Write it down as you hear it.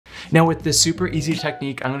Now with this super easy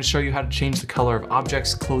technique, I'm going to show you how to change the color of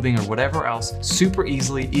objects, clothing, or whatever else super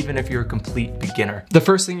easily, even if you're a complete beginner. The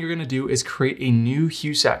first thing you're going to do is create a new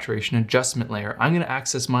hue saturation adjustment layer. I'm going to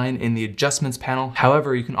access mine in the adjustments panel.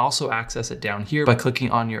 However, you can also access it down here by clicking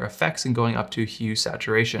on your effects and going up to hue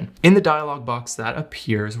saturation. In the dialog box that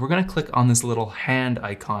appears, we're going to click on this little hand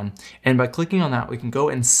icon. And by clicking on that, we can go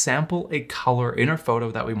and sample a color in our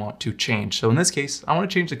photo that we want to change. So in this case, I want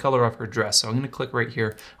to change the color of her dress. So I'm going to click right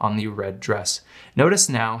here on the red dress. Notice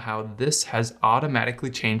now how this has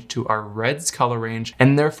automatically changed to our reds color range,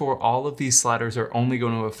 and therefore all of these sliders are only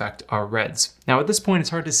going to affect our reds. Now at this point,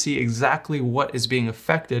 it's hard to see exactly what is being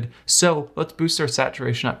affected, so let's boost our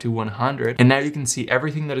saturation up to 100, and now you can see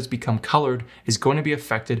everything that has become colored is going to be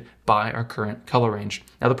affected by our current color range.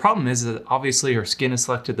 Now the problem is that obviously our skin is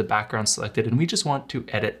selected, the background selected, and we just want to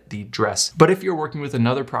edit the dress. But if you're working with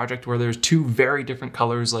another project where there's two very different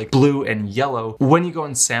colors like blue and yellow, when you go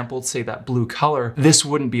and sample, say, that blue color, this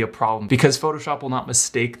wouldn't be a problem because Photoshop will not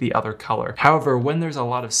mistake the other color. However, when there's a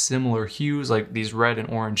lot of similar hues like these red and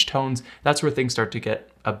orange tones, that's where things start to get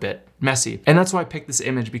a bit messy. And that's why I picked this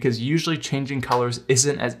image, because usually changing colors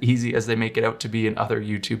isn't as easy as they make it out to be in other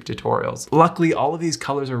YouTube tutorials. Luckily, all of these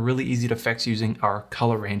colors are really easy to fix using our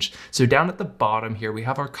color range. So down at the bottom here, we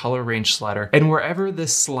have our color range slider, and wherever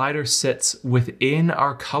this slider sits within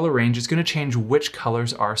our color range is going to change which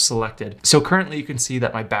colors are selected. So currently you can see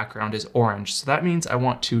that my background is orange. So that means I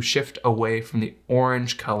want to shift away from the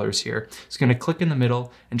orange colors here. It's going to click in the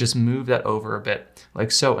middle and just move that over a bit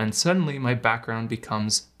like so. And suddenly my background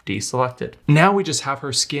becomes deselected. Now we just have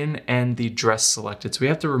her skin and the dress selected, so we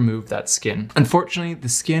have to remove that skin. Unfortunately, the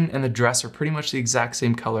skin and the dress are pretty much the exact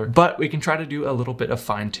same color, but we can try to do a little bit of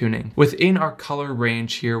fine tuning. Within our color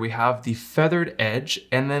range here, we have the feathered edge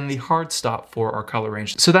and then the hard stop for our color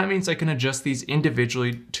range. So that means I can adjust these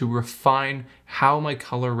individually to refine how my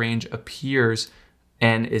color range appears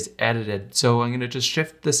and is edited. So I'm going to just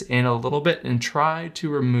shift this in a little bit and try to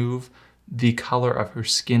remove the color of her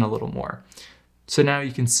skin a little more. So now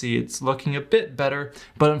you can see it's looking a bit better,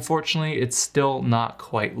 but unfortunately it's still not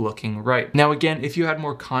quite looking right. Now again, if you had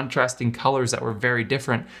more contrasting colors that were very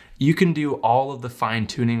different, you can do all of the fine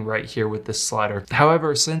tuning right here with this slider.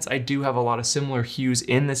 However, since I do have a lot of similar hues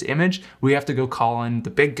in this image, we have to go call in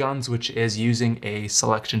the big guns, which is using a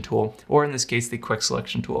selection tool, or in this case, the quick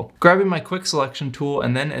selection tool. Grabbing my quick selection tool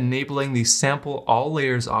and then enabling the sample all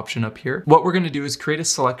layers option up here, what we're gonna do is create a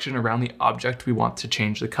selection around the object we want to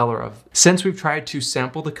change the color of. Since we've tried to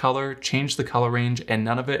sample the color, change the color range, and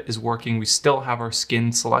none of it is working, we still have our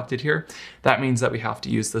skin selected here. That means that we have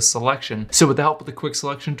to use the selection. So with the help of the quick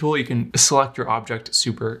selection tool, you can select your object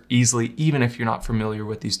super easily, even if you're not familiar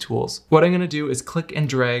with these tools. What I'm gonna do is click and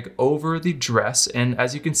drag over the dress, and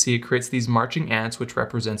as you can see, it creates these marching ants, which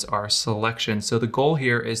represents our selection. So the goal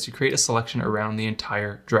here is to create a selection around the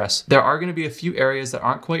entire dress. There are gonna be a few areas that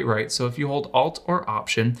aren't quite right, so if you hold Alt or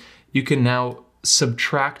Option, you can now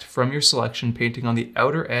subtract from your selection, painting on the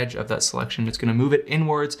outer edge of that selection. It's going to move it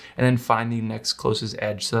inwards and then find the next closest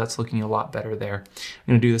edge. So that's looking a lot better there. I'm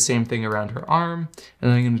going to do the same thing around her arm, and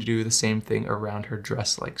then I'm going to do the same thing around her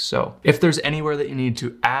dress like so. If there's anywhere that you need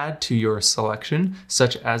to add to your selection,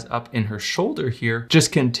 such as up in her shoulder here,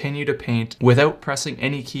 just continue to paint without pressing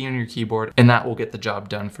any key on your keyboard, and that will get the job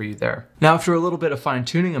done for you there. Now, after a little bit of fine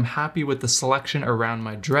tuning, I'm happy with the selection around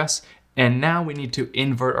my dress. And now we need to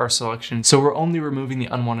invert our selection, so we're only removing the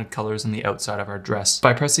unwanted colors on the outside of our dress.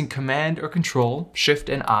 By pressing Command or Control, Shift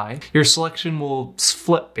and I, your selection will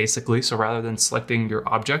flip basically. So rather than selecting your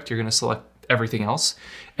object, you're gonna select everything else.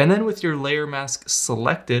 And then with your layer mask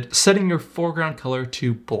selected, setting your foreground color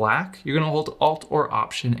to black, you're gonna hold Alt or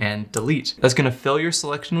Option and delete. That's gonna fill your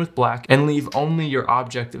selection with black and leave only your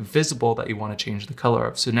object visible that you wanna change the color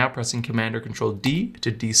of. So now pressing Command or Control D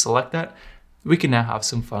to deselect that, we can now have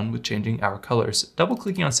some fun with changing our colors. Double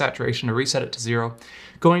clicking on saturation to reset it to 0,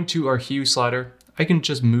 going to our hue slider, I can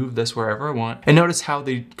just move this wherever I want. And notice how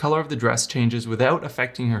the color of the dress changes without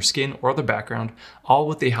affecting her skin or the background, all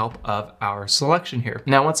with the help of our selection here.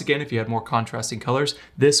 Now, once again, if you had more contrasting colors,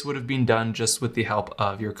 this would have been done just with the help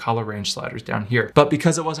of your color range sliders down here. But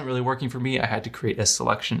because it wasn't really working for me, I had to create a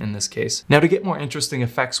selection in this case. Now, to get more interesting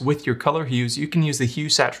effects with your color hues, you can use the hue,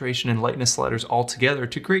 saturation, and lightness sliders all together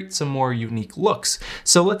to create some more unique looks.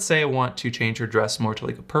 So let's say I want to change her dress more to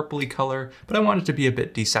like a purpley color, but I want it to be a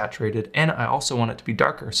bit desaturated, and I also want it to be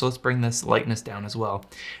darker. So let's bring this lightness down as well.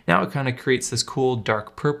 Now it kind of creates this cool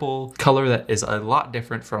dark purple color that is a lot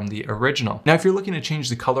different from the original. Now, if you're looking to change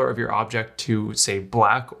the color of your object to say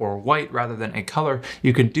black or white rather than a color,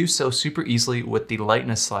 you can do so super easily with the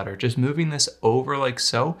lightness slider. Just moving this over like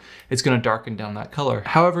so, it's going to darken down that color.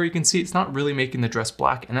 However, you can see it's not really making the dress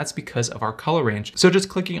black, and that's because of our color range. So just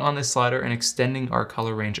clicking on this slider and extending our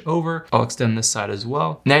color range over, I'll extend this side as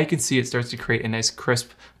well. Now you can see it starts to create a nice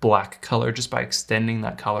crisp black color just by extending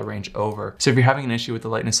that color range over. So if you're having an issue with the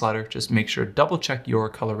lightness slider, just make sure to double check your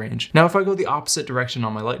color range. Now, if I go the opposite direction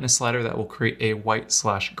on my lightness slider, that will create a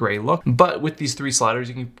white/gray look. But with these three sliders,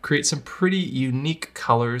 you can create some pretty unique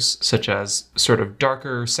colors, such as sort of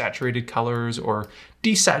darker saturated colors or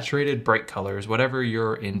desaturated bright colors, whatever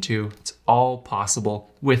you're into. It's all possible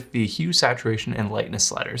with the hue, saturation, and lightness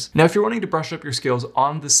sliders. Now, if you're wanting to brush up your skills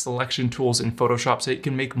on the selection tools in Photoshop so you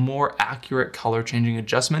can make more accurate color changing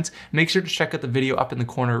adjustments, make sure to check out the video up in the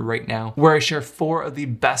corner right now, where I share 4 of the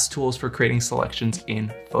best tools for creating selections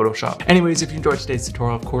in Photoshop. Anyways, if you enjoyed today's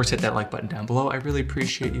tutorial, of course, hit that like button down below. I really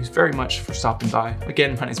appreciate you very much for stopping by.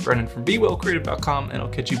 Again, my name's Brendan from BeWellCreative.com, and I'll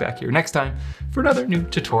catch you back here next time for another new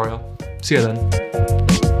tutorial. See you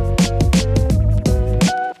then.